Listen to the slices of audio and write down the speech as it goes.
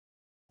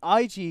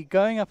IG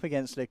going up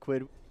against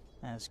Liquid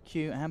as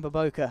Q and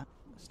Baboka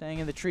staying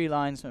in the tree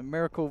lines.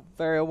 Miracle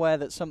very aware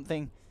that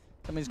something's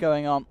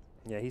going on.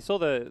 Yeah, he saw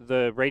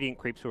the Radiant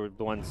creeps were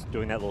the ones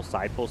doing that little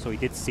side pull, so he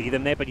did see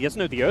them there, but he doesn't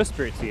know the Earth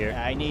Spirits here.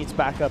 Yeah, he needs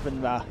backup,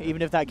 and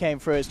even if that came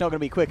through, it's not going to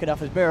be quick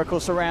enough as Miracle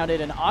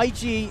surrounded, and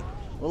IG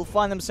will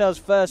find themselves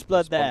first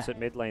blood there. At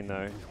mid lane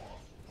though.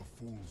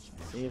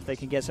 See if they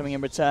can get something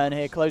in return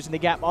here, closing the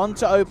gap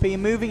onto OP,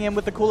 moving in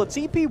with the cooler.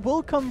 TP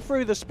will come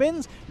through. The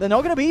spins, they're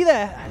not going to be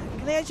there.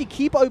 Can they actually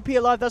keep OP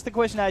alive? That's the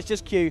question now. It's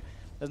just Q.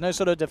 There's no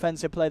sort of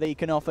defensive play that he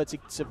can offer to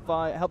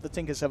survive, help the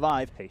Tinker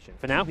survive. Patient.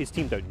 For now, his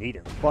team don't need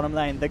him. Bottom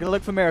lane, they're going to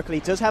look for Miracle.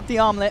 He does have the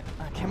armlet.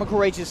 Chemical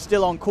Rage is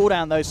still on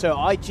cooldown though,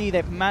 so IG,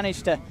 they've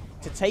managed to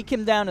take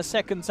him down a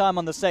second time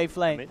on the safe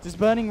lane. Does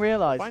Burning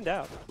realize? Find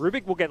out.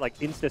 Rubik will get like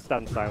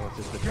insta-stun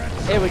silences for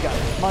Strats. Here we go.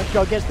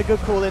 Minecraft gets the good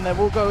call in there.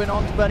 Will go in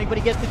on to Burning, but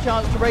he gets the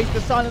chance to raise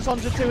the silence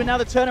onto 2, and now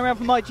the turnaround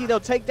from IG. They'll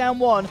take down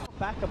 1.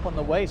 Back up on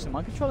the way, so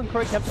Mind Control and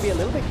Croak have to be a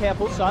little bit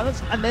careful.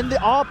 Silence, and then the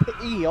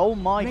RPE. Oh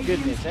my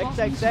goodness.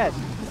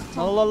 XXS.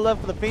 Not a lot of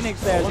love for the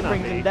Phoenix there as he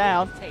brings him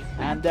down.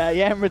 And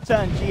yeah, in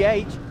return,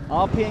 GH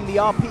RPing the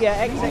RP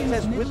at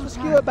XXS with the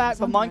skewer back,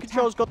 but Mind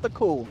Control's got the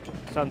call.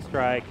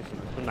 Sunstrike,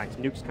 some nice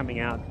nukes coming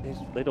out. There's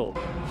little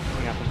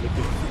coming out from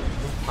Liquid.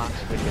 Trying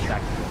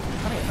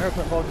to get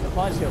Miracle involved in the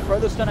fight here. Throw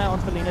the stun out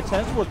onto Lina,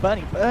 turns towards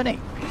Burning. Burning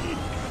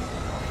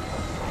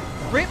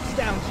rips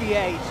down GH,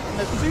 and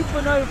the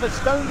Supernova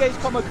Stone Gaze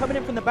combo coming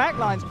in from the back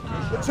lines.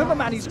 But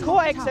Tumberman, he's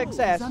caught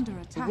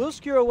XXS. He will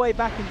skewer away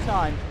back in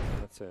time.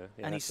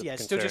 And he's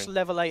still just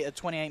level 8 at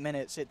 28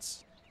 minutes.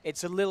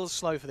 It's a little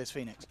slow for this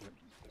Phoenix.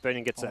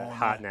 Burning gets a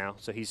heart now,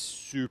 so he's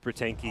super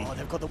tanky. Oh,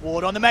 they've got the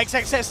ward on. The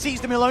XXS sees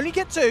them. He'll only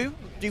get 2.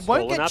 He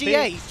won't get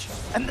GH.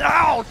 And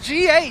now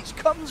GH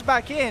comes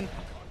back in.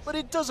 But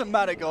it doesn't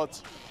matter,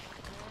 Godz.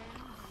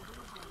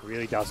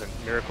 Really doesn't.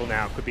 Miracle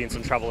now could be in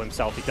some trouble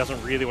himself. He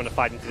doesn't really want to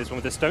fight into this one.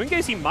 With the Stone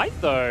Gaze, he might,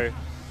 though.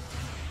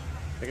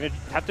 They're going to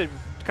have to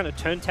kind of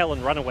turn tail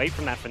and run away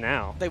from that for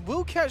now. They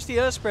will catch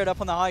the Earth Spirit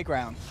up on the high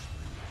ground.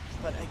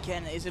 But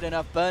again, is it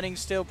enough? Burning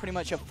still pretty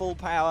much at full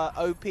power.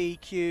 OP,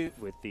 Q.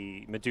 With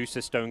the Medusa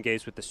Stone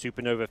Gaze, with the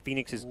Supernova,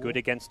 Phoenix is good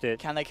against it.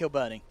 Can they kill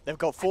Burning? They've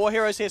got 4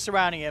 heroes here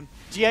surrounding him.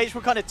 GH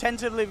will kind of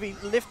tentatively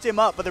lift him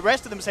up, but the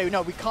rest of them say,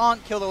 no, we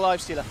can't kill the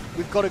Lifestealer.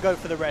 We've got to go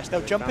for the rest.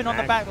 They'll jump in on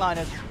the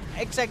backliners.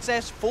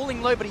 XXS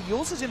falling low, but he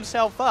uses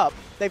himself up.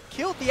 They've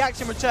killed the Axe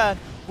in return.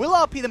 Will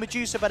RP the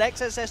Medusa, but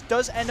XXS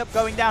does end up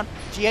going down.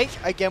 GH,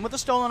 again with the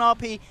stolen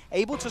RP,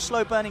 able to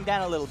slow Burning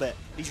down a little bit.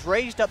 He's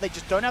raised up, they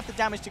just don't have the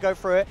damage to go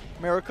through it.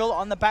 Miracle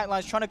on the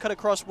backlines trying to cut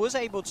across, was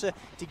able to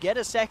get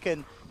a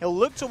second. He'll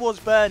look towards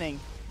Burning.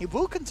 He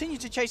will continue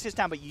to chase this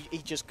down, but he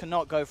just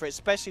cannot go for it,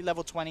 especially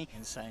level 20.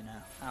 Insane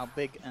how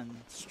big and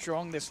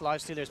strong this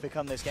Lifestealer has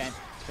become this game.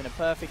 It's been a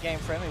perfect game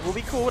for him. It will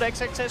be called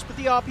XXS with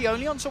the RP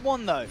only onto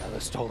 1 though. Another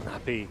stolen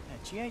RP.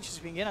 Yeah, GH has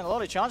been getting a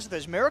lot of chances.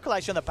 There's Miracle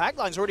actually on the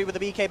backlines already with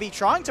the BKB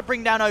trying to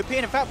bring down OP.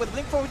 And in fact, with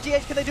Blink forward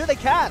GH, can they do it? They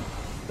can.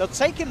 They'll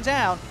take him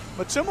down.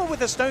 Matuma with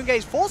the Stone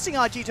Gaze forcing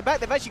IG to back.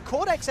 They've actually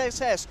caught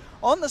XXS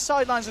on the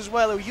sidelines as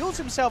well. He'll yield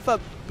himself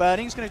up.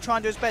 Burning's going to try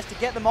and do his best to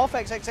get them off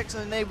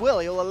XXS, and they will.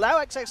 He'll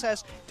allow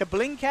XXS to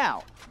blink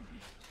out.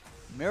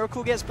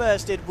 Miracle gets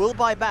bursted. Will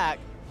buy back.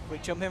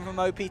 Quick jump in from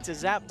OP to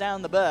zap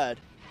down the bird.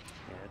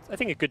 I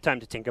think a good time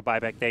to Tinker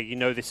buyback there. You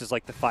know this is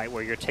like the fight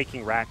where you're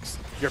taking racks.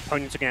 Your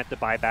opponents are going to have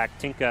to buy back.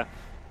 Tinker,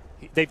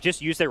 they've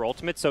just used their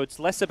ultimate, so it's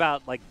less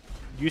about like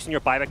using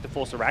your buyback to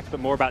force a rack, but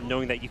more about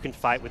knowing that you can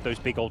fight with those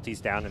big ultis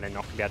down and they're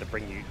not going to be able to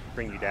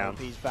bring you down.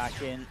 OP's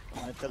back in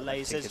with the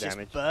lasers,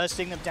 just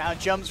bursting them down.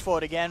 Jumps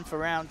forward again for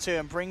round 2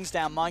 and brings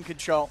down Mind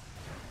Control.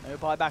 No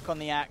buyback on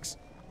the Axe.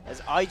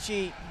 As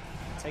IG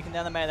taking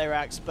down the melee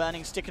racks.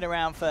 Burning sticking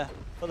around for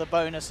the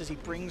bonus as he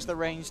brings the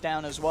range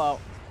down as well.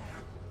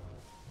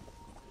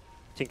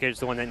 Tinker's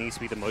the one that needs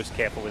to be the most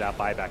careful without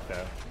buyback though.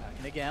 Back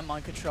in again,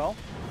 Mind Control.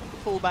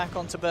 Pull back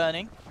onto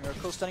Burning.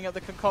 Miracle stunning up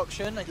the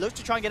concoction. It looks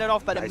to try and get it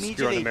off, but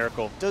immediately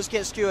does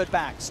get skewered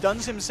back.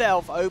 Stuns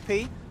himself.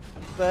 OP.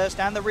 Burst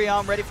and the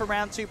rearm ready for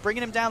round 2.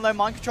 Bringing him down low.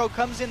 Mind Control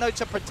comes in though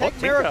to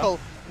protect Miracle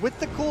with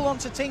the call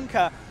onto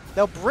Tinker.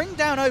 They'll bring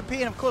down OP,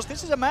 and of course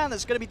this is a man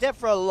that's going to be dead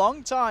for a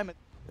long time.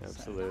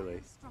 Absolutely.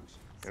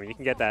 I mean, you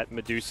can get that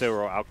Medusa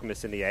or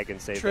Alchemist in the egg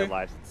and save their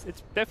lives.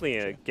 It's definitely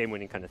a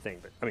game-winning kind of thing.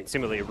 But I mean,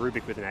 similarly, a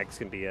Rubik with an egg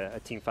can be a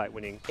team fight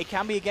winning. It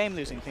can be a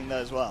game-losing thing though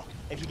as well,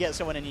 if you get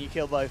someone in and you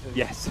kill both of them.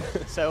 Yes.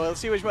 So we'll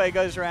see which way it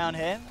goes around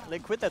here.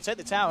 Liquid, they'll take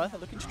the tower.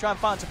 They're looking to try and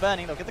find to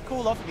Burning. They'll get the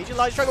call off. Immediate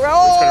light strike around.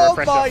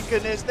 Oh my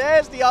goodness,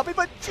 there's the RP,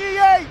 but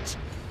GH!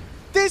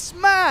 This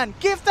man,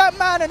 give that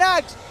man an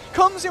axe.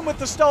 Comes in with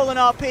the stolen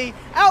RP,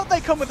 out they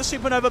come with the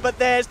Supernova, but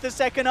there's the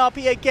second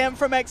RP again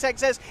from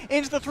XXS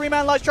into the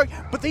 3-man light strike,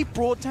 but they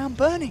brought down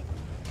Burning.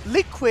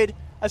 Liquid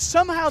are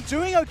somehow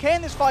doing okay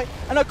in this fight,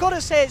 and I've got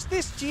to say it's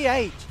this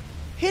GH.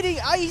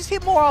 He's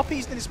hit more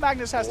RPs than this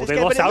Magnus has this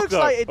game, but it looks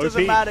like it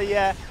doesn't matter,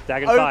 yeah.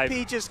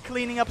 OP just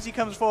cleaning up as he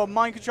comes forward.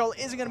 Mind Control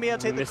isn't going to be able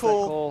to take the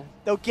call.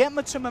 They'll get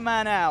Matuma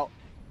Man out.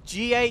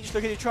 GH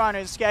looking to try and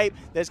escape.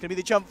 There's going to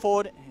be the jump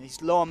forward.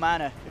 He's low on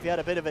mana. If he had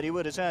a bit of it, he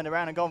would have turned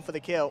around and gone for the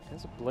kill.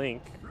 There's a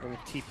blink on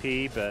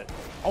TP, but...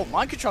 Oh,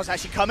 Mind Control's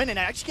actually come in and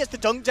actually gets the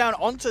dunk down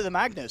onto the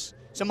Magnus.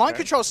 So Mind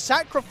Control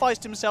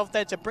sacrificed himself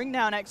there to bring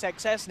down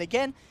XXS, and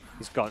again...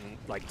 He's gotten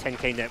like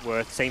 10k net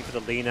worth, same for the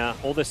Lina.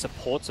 All the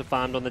supports are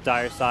farmed on the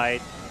Dire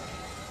side.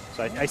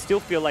 So I still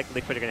feel like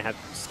Liquid are going to have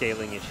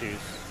scaling issues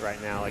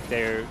right now. Like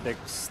they're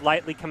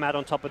slightly come out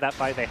on top of that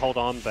fight. They hold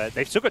on, but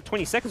they've still got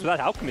 20 seconds without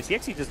Alchemist. He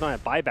actually does not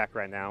have buyback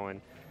right now,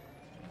 and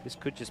this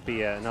could just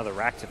be another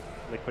rack if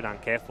Liquid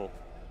aren't careful.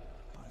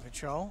 Mind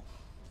Control.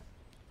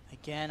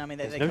 Again, I mean,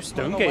 there's no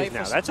Stone Gaze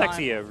now. That's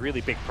actually a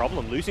really big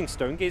problem. Losing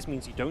Stone Gaze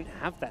means you don't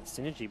have that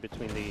synergy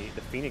between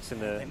the Phoenix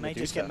and the They may Medusa.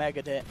 just get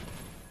Mega Dit.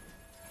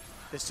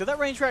 There's still that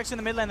range Rex in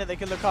the mid lane that they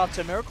can look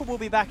after. Miracle will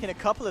be back in a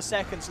couple of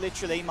seconds,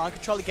 literally. Mind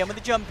Control again with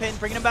the jump in,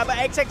 bringing him back, but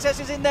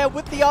XXS is in there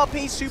with the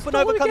RP.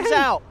 Supernova comes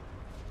out.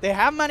 They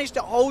have managed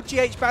to hold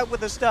GH back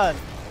with a stun.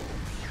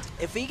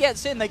 If he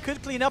gets in, they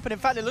could clean up, and in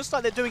fact, it looks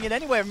like they're doing it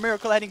anyway.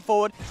 Miracle heading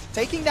forward,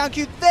 taking down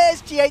Q.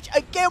 There's GH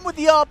again with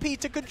the RP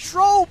to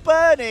control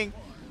Burning.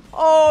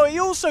 Oh, he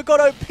also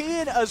got OP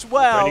in as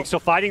well. Burning's still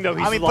fighting though.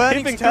 He's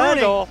Burning's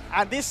turning,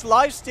 and this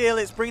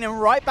lifesteal is bringing him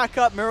right back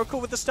up.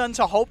 Miracle with the stun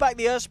to hold back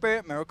the Earth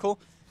Spirit. Miracle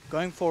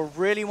going for,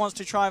 really wants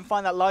to try and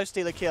find that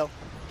lifestealer kill.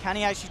 Can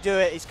he actually do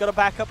it? He's got to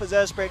back up as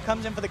Earth Spirit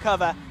comes in for the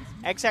cover.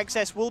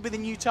 XXS will be the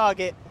new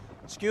target.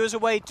 Skewers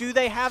away. Do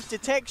they have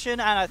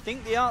detection? And I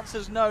think the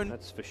answer's no.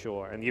 That's for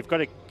sure. And you've got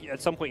to,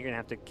 at some point, you're going to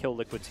have to kill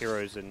Liquid's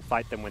heroes and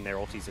fight them when their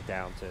ultis are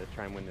down to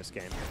try and win this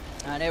game.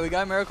 And here we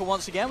go. Miracle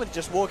once again with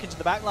just walk into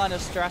the backline, a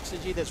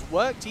strategy that's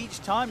worked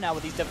each time now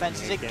with these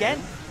defenses. Again,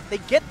 they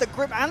get the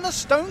grip and the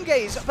Stone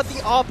Gaze, but the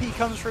RP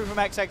comes through from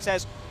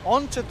XXS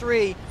onto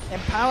 3.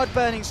 Empowered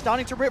Burning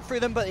starting to rip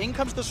through them, but in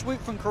comes the swoop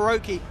from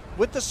Kuroki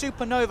with the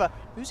Supernova.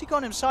 Who's he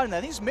got inside him there?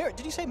 I think it's Miracle.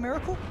 Did he say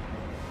Miracle?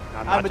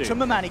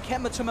 Matuma Man, he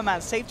kept Matuma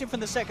Man, saved him from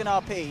the second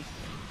RP.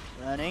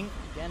 Burning,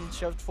 again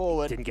shoved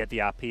forward. Didn't get the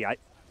RP. I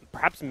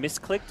perhaps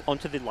misclicked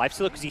onto the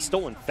Lifestealer because he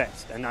stole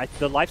Infest. And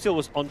the Lifestealer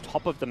was on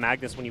top of the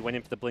Magnus when he went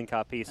in for the Blink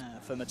RPs.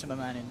 For Matuma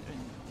Man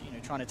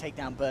in trying to take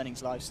down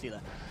Burning's Lifestealer.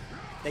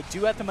 They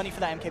do have the money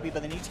for that MKB,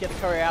 but they need to get the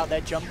courier out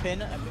there, jump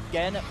in, and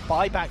again,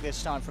 buyback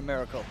this time from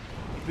Miracle.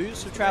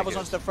 Boost of travels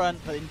onto the front,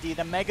 but indeed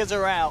the Megas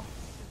are out.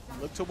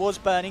 Look towards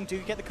Burning, do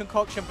get the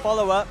concoction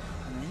follow-up.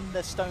 And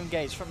the Stone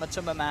Gaze from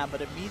Matuma Man,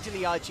 but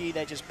immediately IG,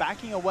 they're just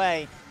backing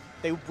away.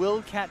 They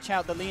will catch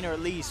out the Lina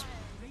at least.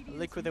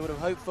 Liquid, they would have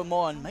hoped for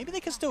more, and maybe they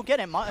can still get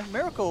him.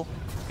 Miracle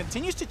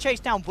continues to chase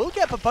down, will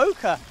get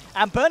Baboka,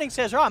 and Burning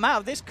says, right, I'm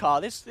out of this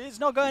car, this is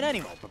not going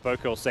anywhere.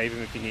 Baboka will save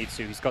him if he needs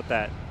to. He's got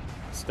that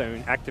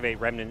Stone Activate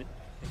Remnant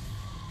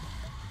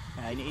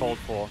called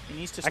for. He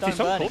needs to stone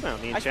Actually, Burning.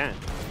 Cooldown, the enchant.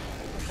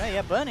 Okay,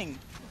 yeah, Burning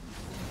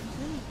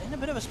in a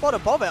bit of a spot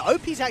above it.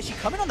 OP's actually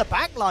coming on the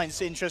back lines,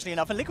 interestingly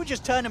enough, and Liquid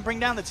just turn and bring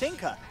down the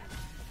Tinker.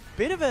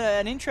 Bit of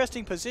an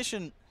interesting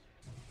position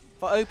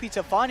for OP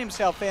to find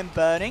himself in.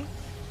 Burning,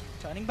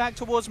 turning back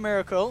towards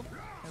Miracle.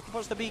 Miracle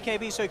puts the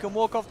BKB so he can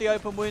walk off the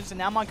open wounds, and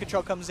now Mind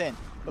Control comes in.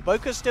 But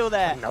Boka's still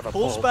there.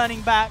 Pulls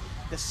Burning back.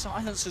 The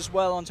silence as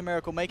well onto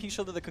Miracle, making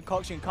sure that the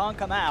concoction can't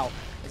come out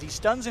as he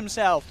stuns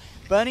himself.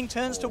 Burning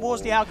turns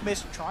towards the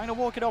Alchemist, trying to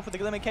walk it off with the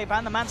Glimmer Cape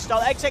and the Man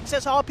Style.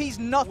 XXS RP's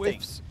nothing.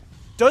 Whiffs.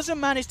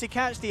 Doesn't manage to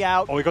catch the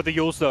out. Oh, we got the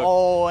Yules though.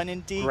 Oh, and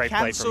indeed Great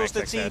cancels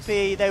the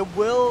TP. They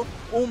will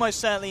almost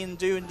certainly and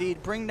do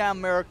indeed bring down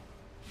Miracle.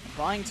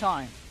 Buying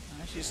time,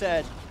 as you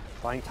said.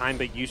 Buying time,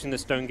 but using the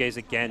Stone Gaze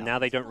again. Now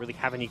they don't really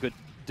have any good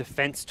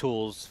defense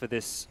tools for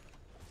this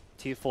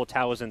Tier 4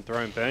 towers and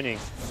throne. Burning.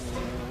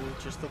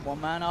 Just the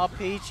one-man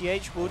RP.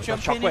 GH will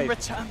jump in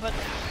return, but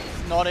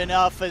not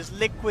enough as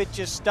Liquid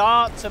just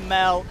start to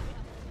melt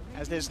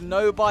as there's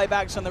no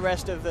buybacks on the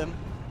rest of them.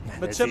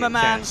 Matuma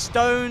Man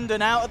stoned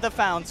and out of the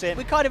fountain.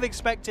 We kind of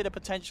expected a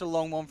potential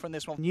long one from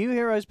this one. New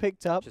heroes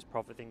picked up. Just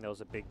profiting, there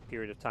was a big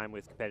period of time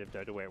with competitive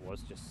Dota where it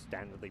was just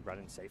standardly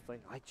running safe lane.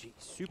 IG,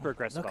 super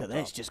aggressive. Look at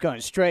this, just going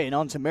straight in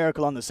onto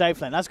Miracle on the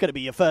safe lane. That's going to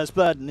be your first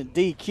blood, and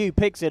DQ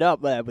picks it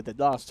up there with the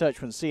last touch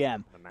from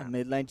CM. And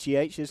mid lane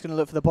GH is going to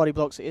look for the body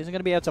blocks. It isn't going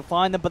to be able to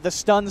find them, but the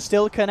stun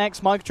still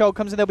connects. Mind Control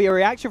comes in. There'll be a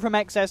reaction from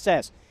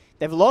XSS.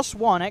 They've lost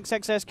one.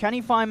 XXS, can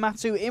he find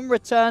Matu in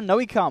return? No,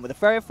 he can't. With the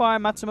Fairy Fire,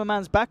 Matuma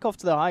Man's back off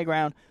to the high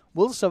ground.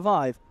 Will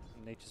survive.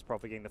 Nature's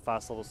propagating the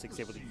fast level 6,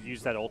 able to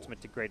use that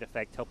ultimate to great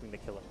effect, helping the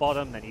kill at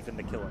bottom, then even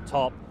the kill at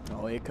top.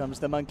 Oh, here comes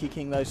the Monkey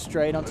King, though,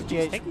 straight onto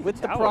GH with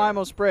the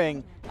Primal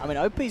Spring. I mean,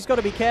 OP's got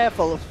to be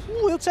careful.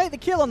 Ooh, he'll take the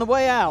kill on the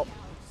way out.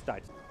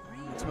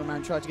 Matuma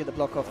Man tried to get the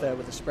block off there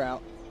with the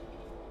Sprout.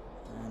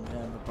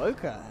 And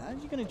Baboka,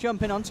 how's he going to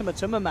jump in onto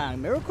Matuma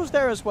Man? Miracle's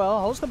there as well,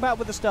 holds them back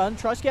with the stun,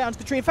 tries to get onto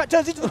the tree, in fact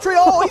turns into the tree.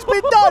 Oh, he's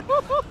been done!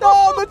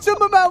 Oh,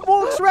 Matuma Man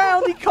walks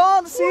round, he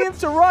can't see him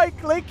to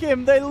right-click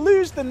him. They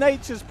lose the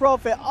Nature's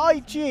Prophet.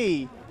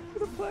 IG.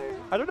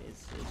 I don't know.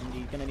 Is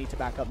indeed going to need to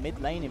back up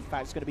mid lane. In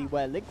fact, it's going to be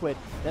where Liquid,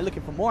 they're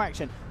looking for more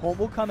action. Haunt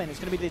will come in. It's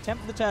going to be the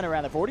attempt for the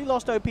turnaround. They've already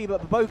lost OP,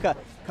 but Baboka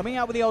coming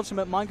out with the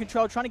ultimate. Mind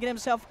control, trying to get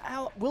himself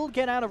out. Will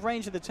get out of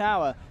range of the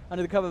tower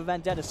under the cover of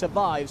Vendetta.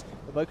 Survives.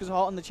 Baboka's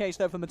hot on the chase,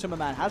 though, from Matuma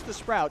Man. Has the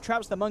Sprout,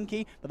 traps the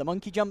monkey, but the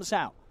monkey jumps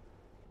out.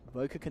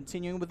 Baboka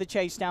continuing with the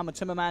chase down.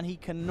 Matuma Man, he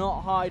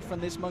cannot hide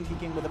from this Monkey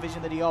King with the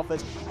vision that he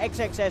offers.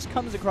 XXS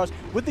comes across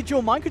with the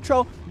dual. Mind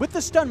control with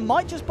the stun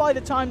might just buy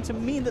the time to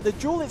mean that the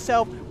duel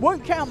itself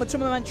won't count.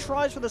 Matuma Man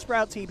tries for the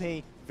Sprout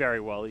TP.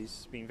 Very well.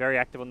 He's been very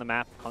active on the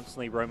map,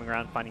 constantly roaming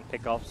around, finding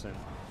pickoffs. And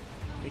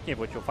speaking of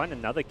which, you'll find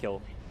another kill.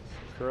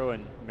 Kuro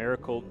and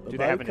Miracle, do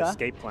they have an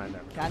escape plan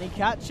there? Can he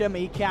catch him?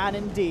 He can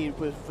indeed,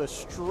 with the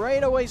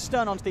straightaway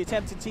stun onto the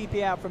attempted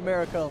TP out from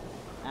Miracle.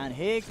 And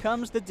here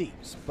comes the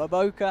deeps.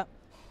 Baboka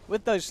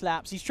with those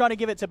slaps. He's trying to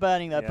give it to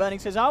Burning, though. Yeah. Burning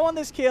says, I want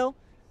this kill.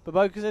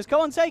 Baboka says,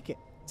 go on, take it.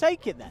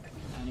 Take it, then.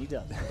 And he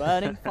does.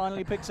 Burning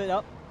finally picks it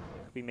up.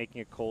 Could be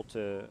making a call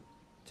to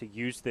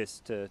use this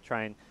to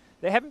try and...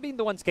 They haven't been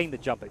the ones getting the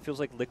jump. It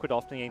feels like Liquid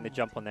often getting the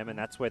jump on them, and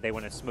that's where they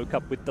want to smoke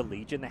up with the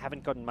Legion. They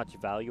haven't gotten much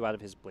value out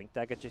of his Blink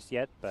Dagger just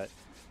yet, but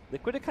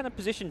Liquid are kind of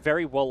positioned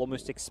very well,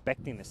 almost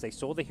expecting this. They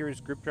saw the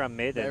heroes grouped around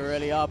mid. They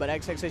really are, but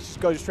XXS just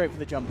goes straight for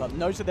the jump up.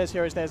 Knows that there's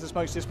heroes there as the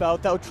smoke's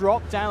dispelled. They'll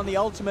drop down the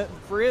ultimate.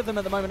 3 of them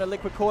at the moment are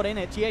Liquid caught in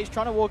it. TH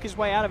trying to walk his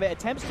way out of it.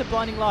 Attempts to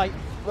Blinding Light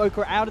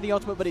Baboka out of the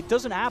ultimate, but it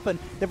doesn't happen.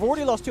 They've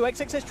already lost 2.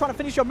 XXS trying to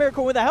finish on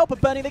Miracle with the help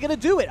of Burning. They're going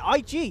to do it.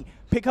 IG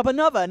pick up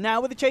another. Now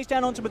with the chase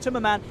down onto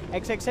Matuma Man.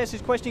 XXS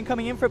is questioning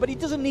coming in for it, but he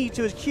doesn't need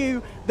to as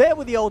Q there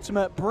with the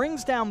ultimate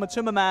brings down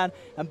Matuma Man,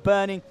 and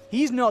Burning,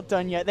 he's not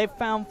done yet. They've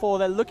found 4.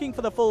 They're looking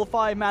for the full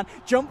 5-man.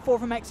 Jump 4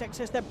 from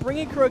XXS. They're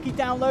bringing Kuroki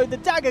down low. The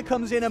dagger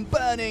comes in, and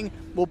Burning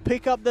will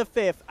pick up the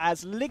 5th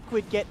as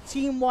Liquid get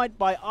team wiped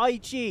by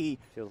IG.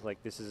 Feels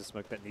like this is a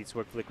smoke that needs to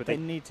work for Liquid. They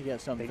need to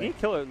get something. They need to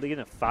kill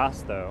Lena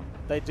fast, though.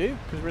 They do,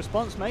 because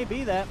response may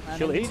be there. And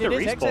She'll indeed it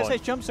is.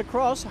 XXS jumps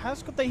across,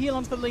 has got the heal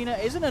onto the Lena.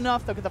 Isn't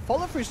enough. They'll get the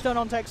follow-through stun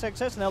onto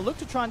XXS, and they'll look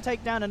to try and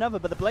take down another,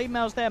 but the Blade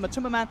Mail's there.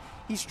 Matuma Man,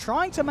 he's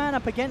trying to man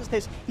up against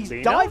this. He's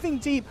diving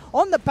deep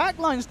on the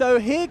backlines, though.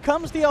 Here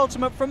comes the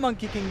ultimate from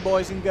Monkey King,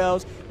 boys and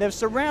girls. They've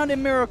surrounded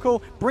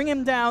Miracle, bring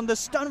him down. The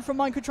stun from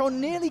Mind Control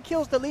nearly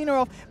kills the Lena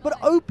off, but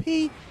OP,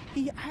 he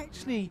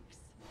actually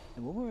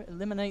will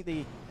eliminate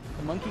the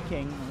Monkey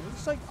King. It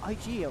looks like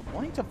IG are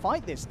wanting to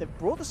fight this. They've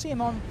brought the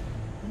CM on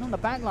the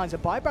back lines. A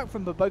buyback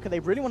from Baboka. They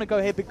really want to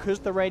go here because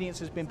the Radiance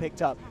has been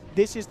picked up.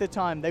 This is the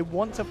time. They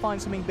want to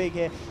find something big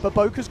here.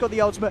 Baboka's got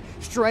the ultimate.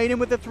 Straight in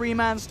with the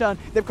 3-man stun.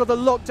 They've got the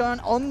lockdown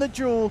on the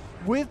duel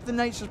with the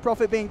Nature's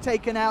Prophet being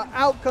taken out.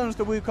 Out comes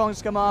the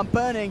Wukong's command.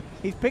 Burning.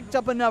 He's picked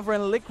up another,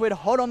 and Liquid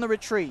hot on the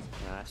retreat.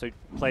 So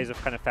players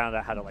have kind of found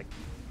out how to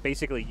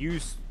basically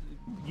use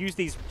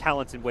these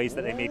talents in ways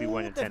that they maybe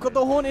weren't intended. They've got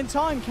the Horn in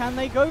time. Can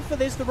they go for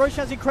this? The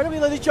Roshan's incredibly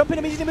low. They jump in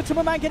immediately.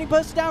 Matuma Man getting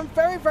bursted down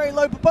very, very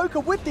low.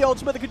 Baboka with the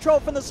ultimate, the control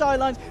from the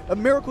sidelines. A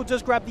Miracle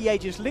does grab the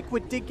Aegis.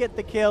 Liquid did get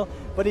the kill,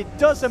 but it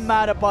doesn't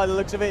matter by the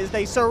looks of it as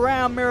they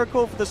surround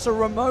Miracle for the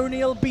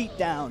ceremonial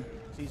beatdown.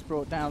 He's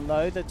brought down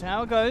low. The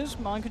tower goes.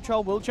 Mind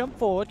Control will jump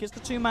forward. Gets the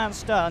 2-man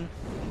stun.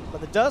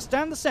 But the dust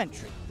and the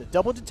sentry. The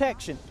double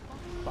detection.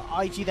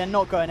 But IG, they're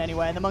not going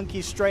anywhere, and the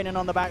Monkey's straining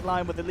on the back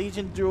line with the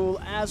Legion duel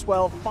as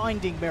well,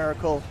 finding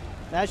Miracle.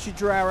 That should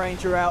draw our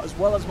Ranger out as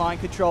well as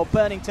Mind Control.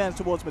 Burning turns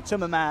towards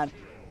Matuma Man.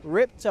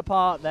 Ripped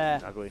apart there.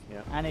 Ugly,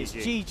 yeah. And it's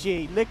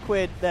GG.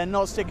 Liquid, they're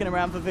not sticking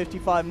around for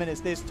 55 minutes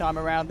this time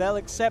around. They'll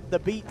accept the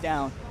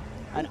beatdown.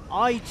 And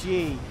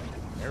IG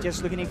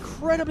just looking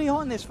incredibly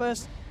hot in this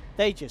first.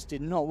 They just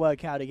did not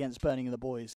work out against Burning and the boys.